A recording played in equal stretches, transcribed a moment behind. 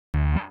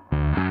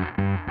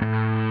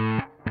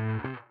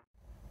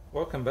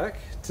Welcome back.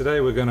 Today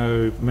we're going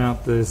to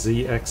mount the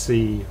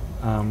Z-axis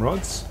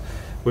rods.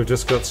 We've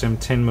just got some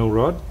 10mm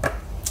rod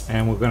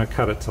and we're going to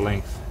cut it to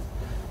length.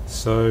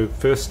 So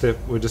first step,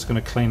 we're just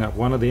going to clean up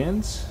one of the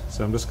ends.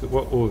 So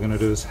what we're going to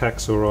do is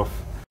hacksaw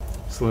off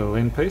this little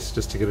end piece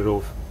just to get it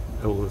all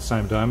the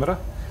same diameter,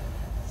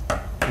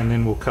 and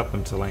then we'll cut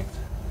them to length.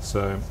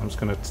 So I'm just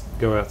going to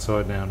go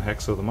outside now and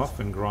hacksaw them off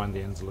and grind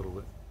the ends a little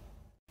bit.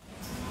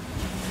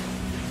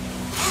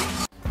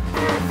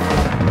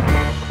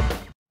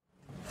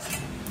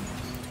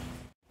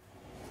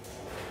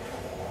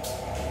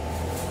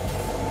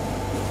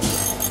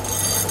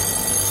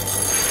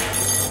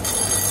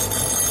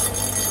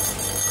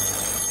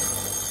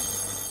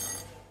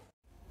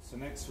 So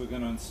next we're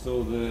going to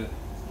install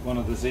one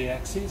of the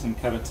Z-axes and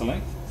cut it to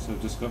length. So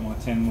I've just got my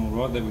 10mm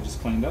rod that we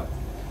just cleaned up.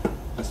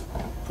 Just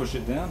push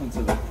it down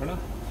into the printer.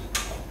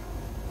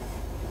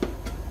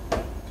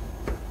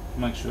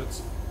 Make sure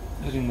it's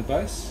hitting the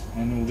base,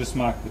 and we'll just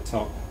mark the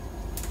top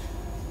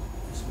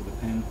just with a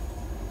pen.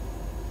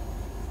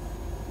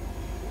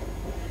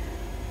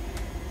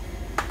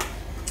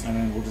 And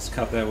then we'll just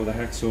cut that with a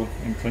hacksaw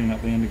and clean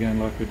up the end again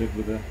like we did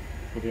with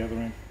the other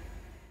end.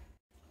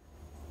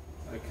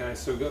 Okay,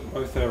 so we've got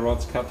both our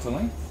rods cut to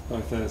length,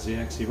 both our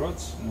Z-axis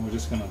rods, and we're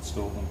just going to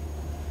install them.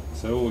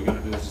 So all we're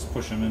going to do is just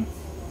push them in.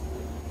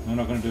 We're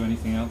not going to do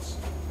anything else.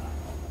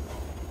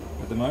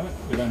 At the moment,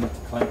 we don't have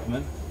to clamp them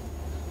in,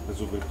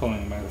 because we'll be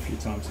pulling them out a few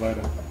times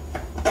later.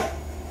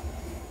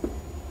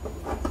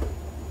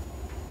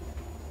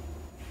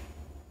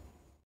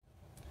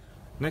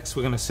 Next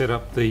we're going to set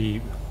up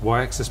the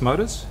Y-axis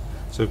motors.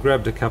 So we've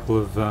grabbed a couple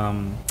of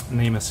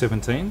Nema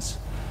 17s.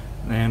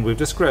 And we've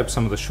just grabbed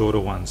some of the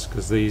shorter ones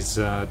because these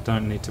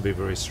don't need to be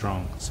very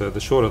strong. So the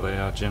shorter they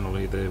are,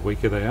 generally the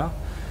weaker they are.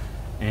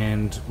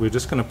 And we're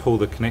just going to pull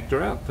the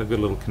connector out. They've got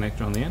a little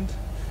connector on the end,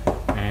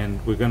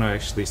 and we're going to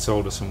actually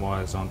solder some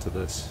wires onto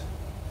this.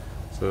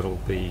 So that'll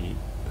be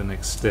the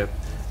next step.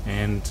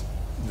 And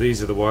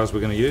these are the wires we're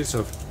going to use.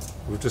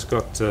 We've just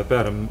got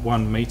about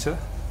 1 meter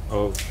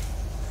of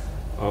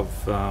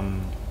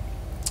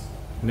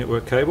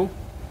network cable.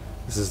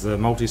 This is the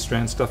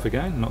multi-strand stuff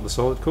again, not the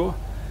solid core.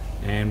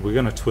 And we're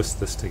going to twist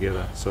this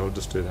together, so I'll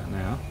just do that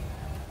now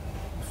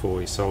before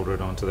we solder it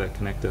onto that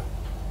connector.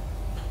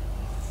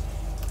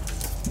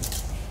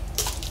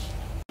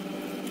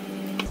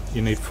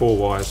 You need 4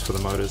 wires for the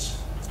motors,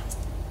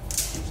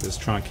 so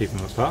just try and keep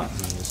them apart and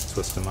then just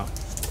twist them up.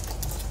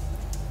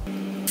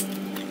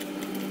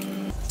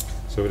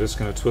 So we're just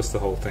going to twist the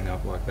whole thing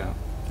up like that,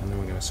 and then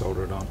we're going to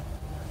solder it on.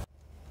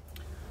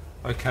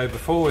 Okay,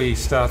 before we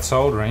start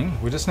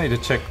soldering, we just need to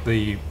check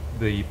the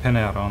pin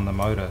out on the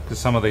motor, because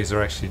some of these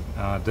are actually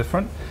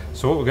different.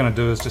 So what we're going to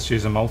do is just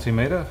use a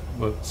multimeter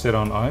set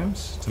on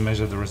ohms to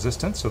measure the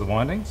resistance of the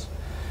windings.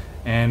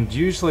 And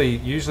usually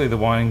the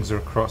windings are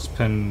across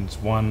pins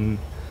 1,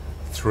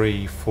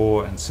 3,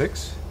 4 and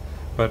 6,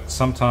 but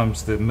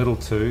sometimes the middle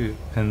two,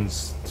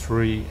 pins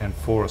 3 and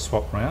 4, are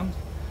swapped around,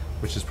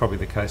 which is probably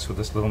the case with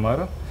this little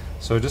motor.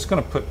 So we're just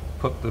going to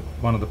put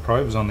one of the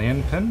probes on the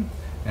end pin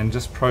and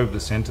just probe the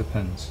center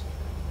pins.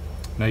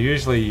 Now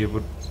usually you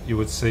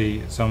would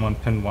see, so on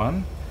pin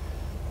 1,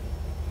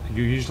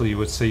 you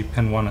would see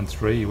pin 1 and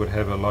 3, you would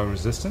have a low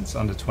resistance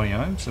under 20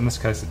 ohms. In this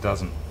case it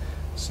doesn't,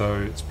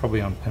 so it's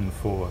probably on pin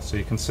 4. So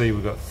you can see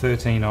we've got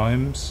 13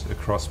 ohms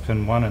across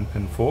pin 1 and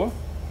pin 4,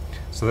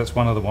 so that's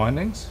one of the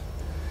windings.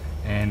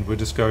 And we'll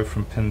just go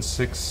from pin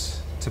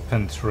 6 to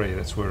pin 3,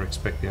 that's where we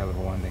expect the other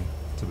winding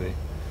to be.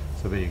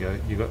 So there you go,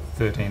 you've got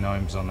 13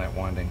 ohms on that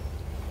winding.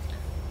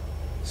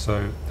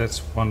 So that's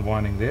one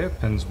winding there,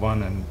 pins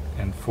 1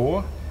 and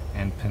 4,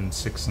 and pin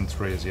 6 and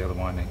 3 is the other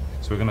winding.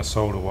 So we're going to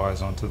solder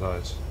wires onto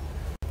those,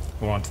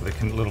 or onto the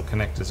little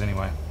connectors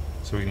anyway,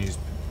 so we can use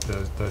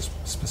those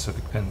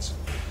specific pins.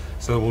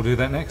 So we'll do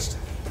that next.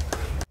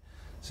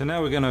 So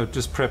now we're going to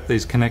just prep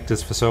these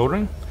connectors for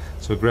soldering.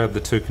 So we'll grab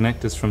the 2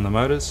 connectors from the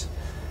motors,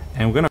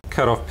 and we're going to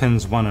cut off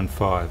pins 1 and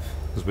 5,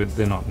 because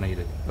they're not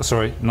needed. Oh,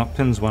 sorry, not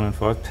pins 1 and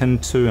 5, pin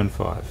 2 and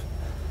 5.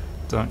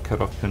 Don't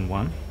cut off pin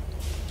 1.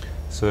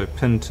 So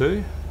pin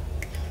 2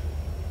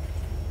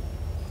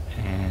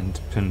 and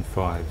pin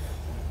 5.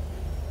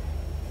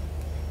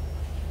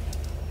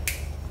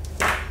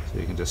 So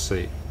you can just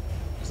see,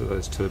 so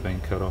those 2 are being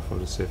cut off. I'll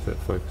just see if that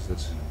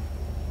focuses.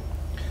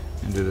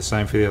 And do the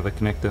same for the other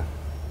connector.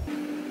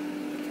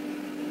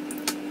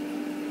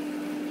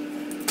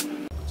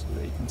 So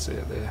there you can see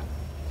it there.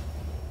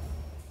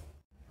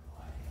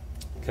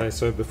 Okay,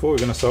 so before we're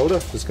going to solder,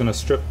 just going to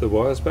strip the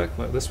wires back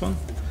like this one.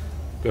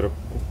 Got a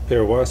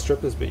pair of wire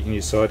strippers, but you can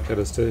use side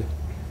cutters too.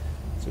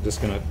 So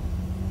just going to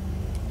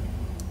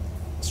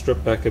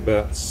strip back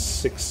about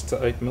 6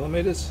 to 8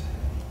 millimeters.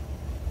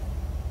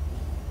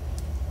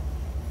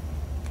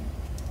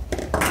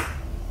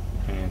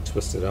 And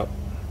twist it up.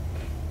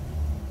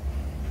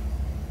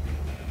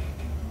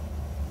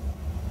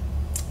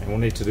 And we'll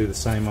need to do the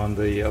same on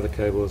the other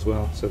cable as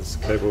well. So this is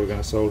the cable we're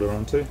going to solder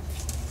onto.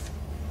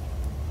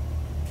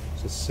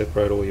 Just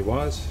separate all your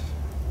wires.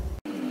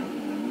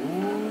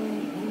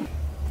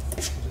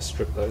 Just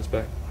strip those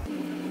back.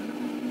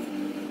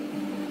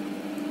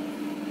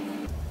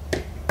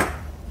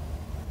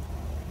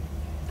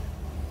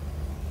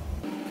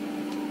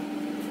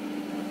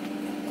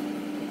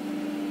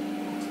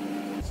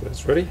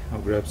 that's ready, I'll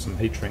grab some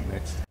heat shrink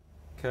next.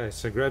 Okay,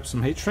 so grab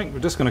some heat shrink.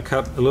 We're just going to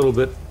cut a little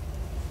bit,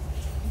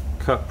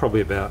 cut probably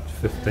about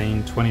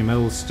 15-20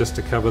 mils just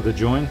to cover the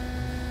join,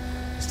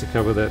 just to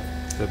cover that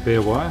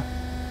bare wire,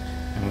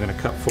 and we're going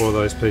to cut 4 of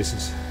those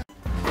pieces.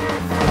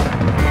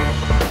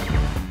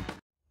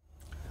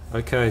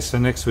 Okay, so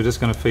next we're just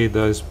going to feed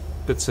those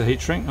bits of heat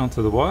shrink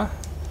onto the wire,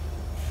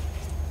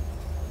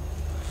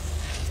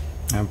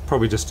 and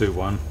probably just do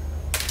one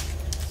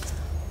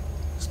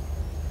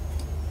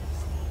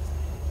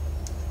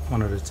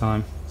at a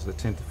time, so they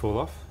tend to fall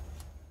off.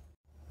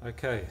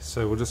 Okay,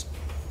 so we're just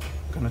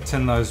going to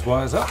tin those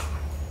wires up.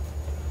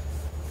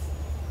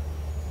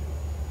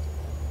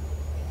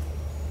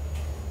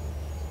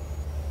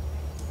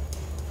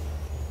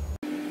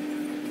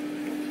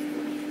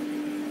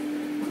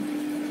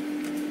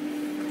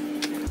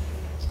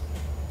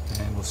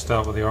 And we'll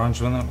start with the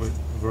orange one that we've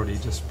already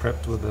just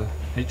prepped with the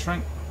heat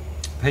shrink.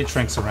 The heat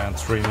shrink's around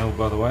 3 mil,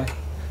 by the way.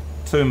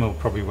 2 mil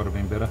probably would have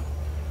been better.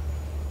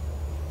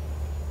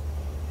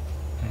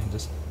 And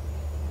just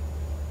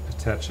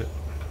attach it.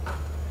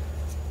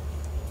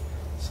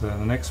 So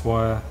the next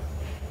wire,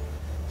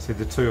 see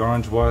the 2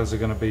 orange wires are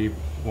going to be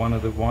one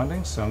of the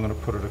windings, so I'm going to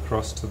put it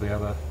across to the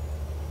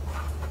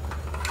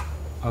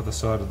other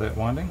side of that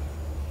winding.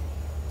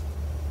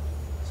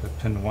 So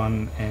pin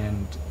 1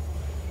 and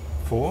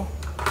 4,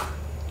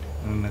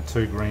 and then the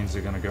 2 greens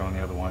are going to go on the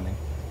other winding.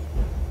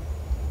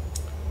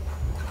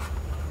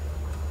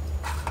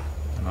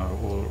 And I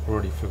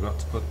already forgot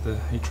to put the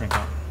heat shrink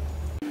on.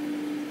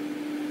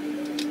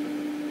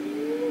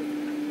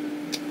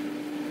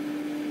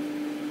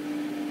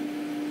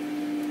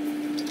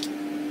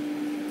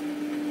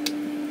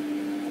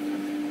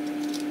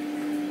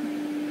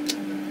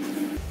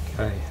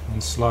 Okay,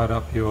 and slide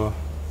up your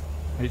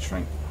heat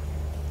shrink,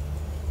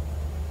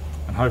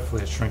 and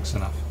hopefully it shrinks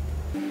enough.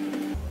 I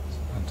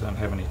don't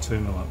have any 2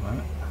 mil at the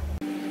moment.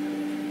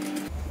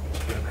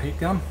 Grab a heat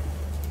gun.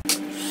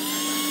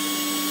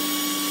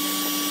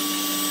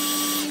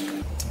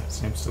 That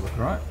seems to look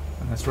right,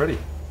 and that's ready.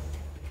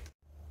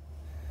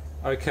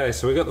 Okay,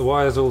 so we've got the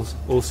wires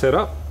all set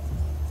up,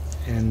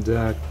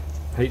 and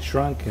heat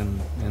shrunk and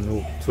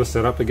we'll twist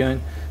that up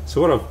again. So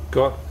what I've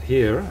got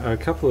here are a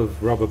couple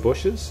of rubber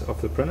bushes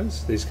off the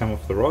printers. These come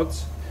off the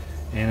rods,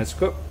 and it's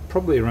got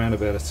probably around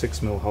about a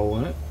 6 mil hole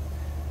in it,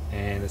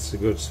 and it's a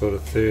good sort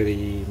of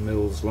 30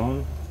 mils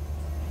long,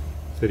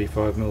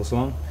 35 mils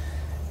long,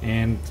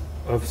 and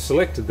I've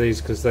selected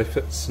these because they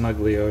fit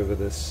snugly over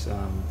this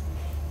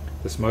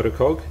this motor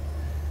cog,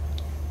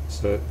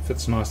 so it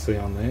fits nicely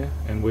on there,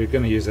 and we're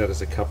going to use that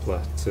as a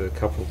coupler to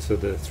couple to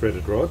the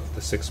threaded rod,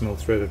 the 6 mil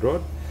threaded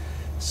rod.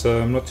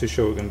 So I'm not too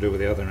sure what we're going to do with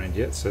the other end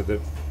yet, so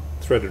the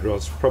threaded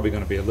rod's probably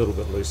going to be a little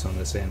bit loose on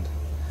this end.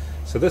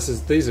 So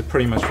these are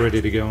pretty much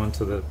ready to go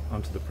onto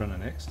the printer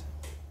next.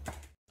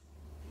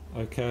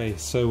 Okay,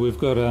 so we've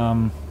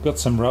got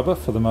some rubber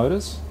for the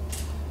motors.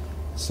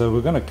 So we're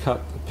going to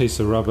cut a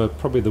piece of rubber,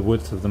 probably the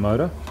width of the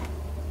motor.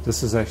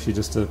 This is actually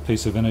just a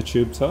piece of inner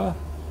tube tire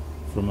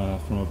from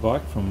a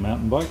bike, from a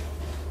mountain bike.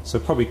 So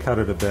probably cut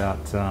it about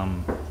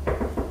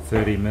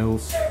 30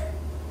 mils.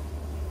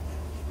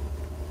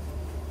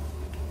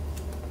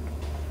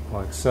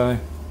 Like so,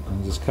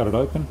 and just cut it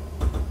open.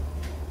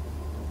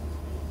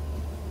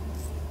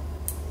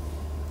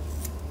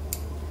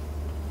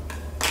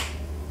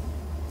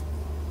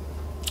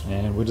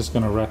 And we're just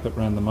going to wrap it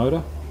around the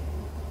motor,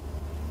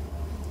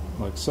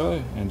 like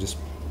so, and just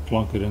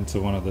plonk it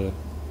into one of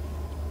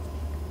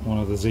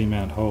the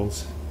Z-mount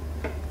holes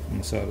on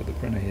the side of the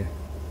printer here.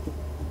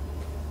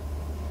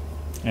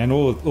 And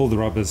all the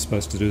rubber is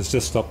supposed to do is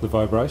just stop the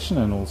vibration,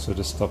 and also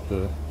just stop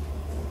the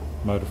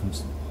motor from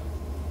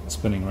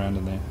spinning around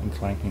in there and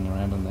clanking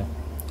around in there.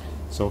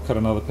 So we'll cut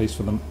another piece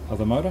for the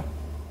other motor,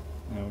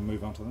 and we'll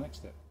move on to the next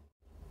step.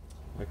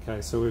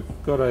 Okay, so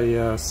we've got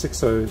a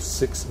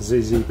 606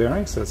 ZZ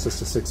bearing, so it's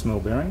just a 6 mil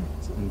bearing,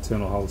 it's an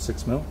internal hole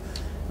 6 mil.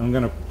 And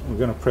we're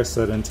going to press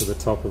that into the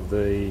top of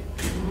the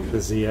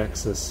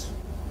Z-axis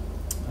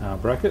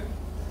bracket.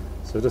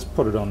 So just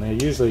put it on there.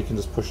 Usually you can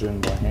just push it in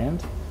by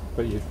hand,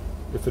 but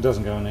if it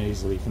doesn't go in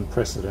easily, you can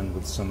press it in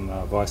with some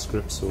vice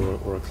grips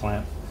or a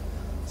clamp.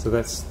 So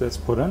that's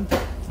put in,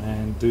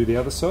 and do the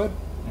other side,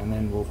 and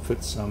then we'll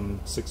fit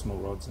some 6 mil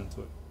rods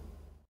into it.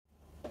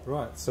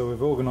 Right, so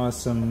we've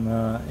organised some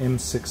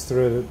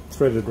M6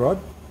 threaded rod,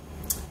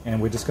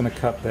 and we're just going to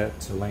cut that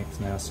to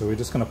length now. So we're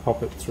just going to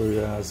pop it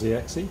through our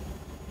Z-axis,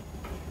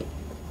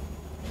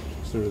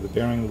 through the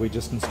bearing that we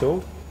just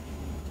installed,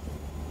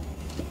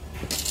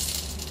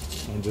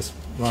 and just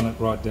run it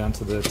right down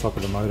to the top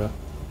of the motor.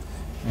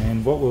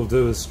 And what we'll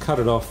do is cut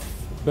it off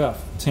about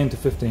 10 to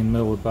 15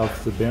 mil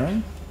above the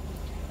bearing,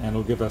 and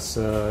it'll give us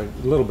a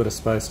little bit of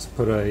space to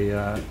put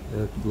a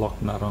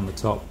lock nut on the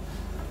top.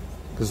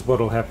 Because what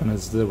will happen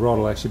is the rod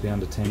will actually be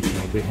under tension,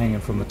 it'll be hanging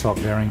from the top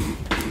bearing.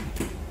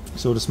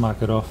 So we'll just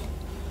mark it off.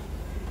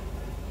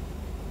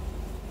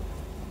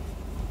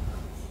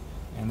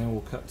 And then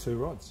we'll cut 2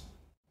 rods.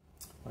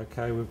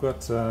 Okay, we've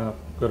got a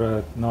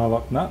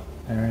nylock nut,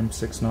 our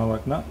M6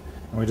 nylock nut,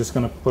 and we're just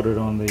going to put it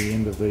on the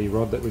end of the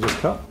rod that we just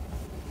cut.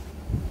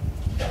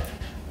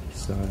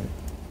 So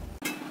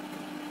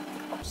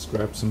just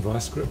grab some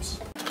vice grips.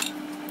 So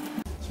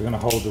we're going to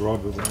hold the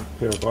rod with a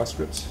pair of vice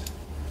grips.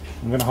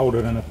 I'm going to hold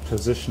it in a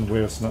position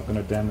where it's not going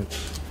to damage,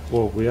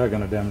 well, we are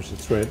going to damage the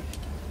thread,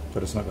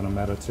 but it's not going to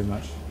matter too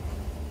much.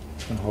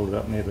 I'm going to hold it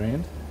up near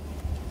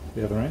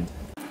the other end,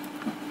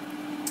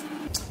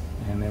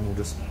 and then we'll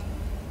just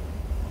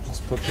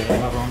put that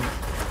nut on,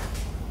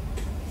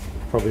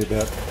 probably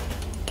about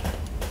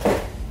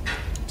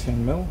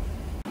 10 mil.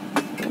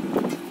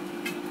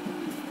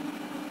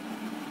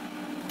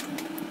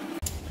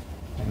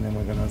 And then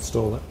we're going to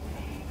install it.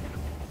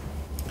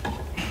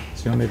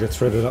 So you'll need to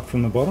thread it up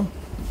from the bottom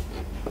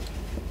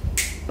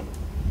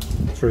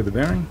through the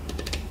bearing,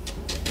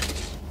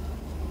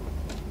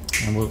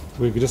 and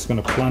we're just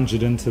going to plunge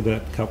it into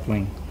that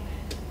coupling.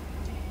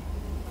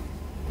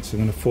 So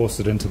we're going to force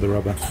it into the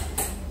rubber.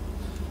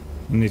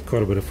 You need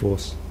quite a bit of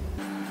force.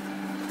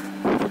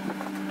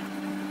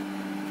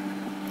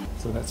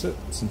 So that's it,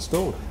 it's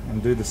installed,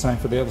 and do the same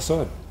for the other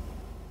side.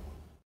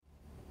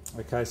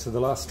 Okay, so the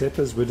last step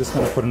is we're just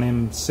going to put an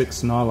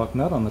M6 nylock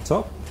nut on the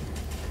top,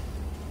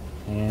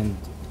 and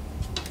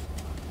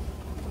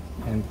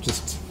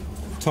just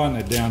tighten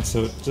it down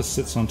so it just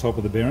sits on top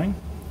of the bearing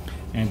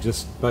and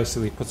just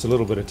basically puts a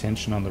little bit of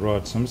tension on the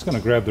rod. So I'm just going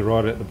to grab the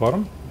rod at the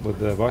bottom with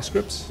the vice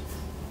grips,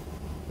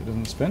 it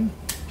doesn't spin,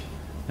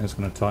 and it's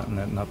going to tighten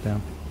that nut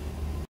down.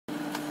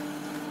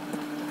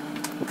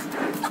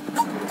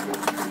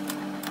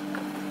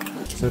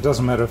 So it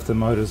doesn't matter if the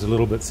motor is a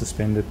little bit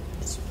suspended,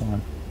 it's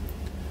fine.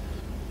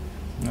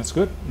 And that's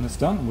good, and it's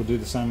done. We'll do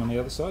the same on the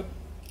other side.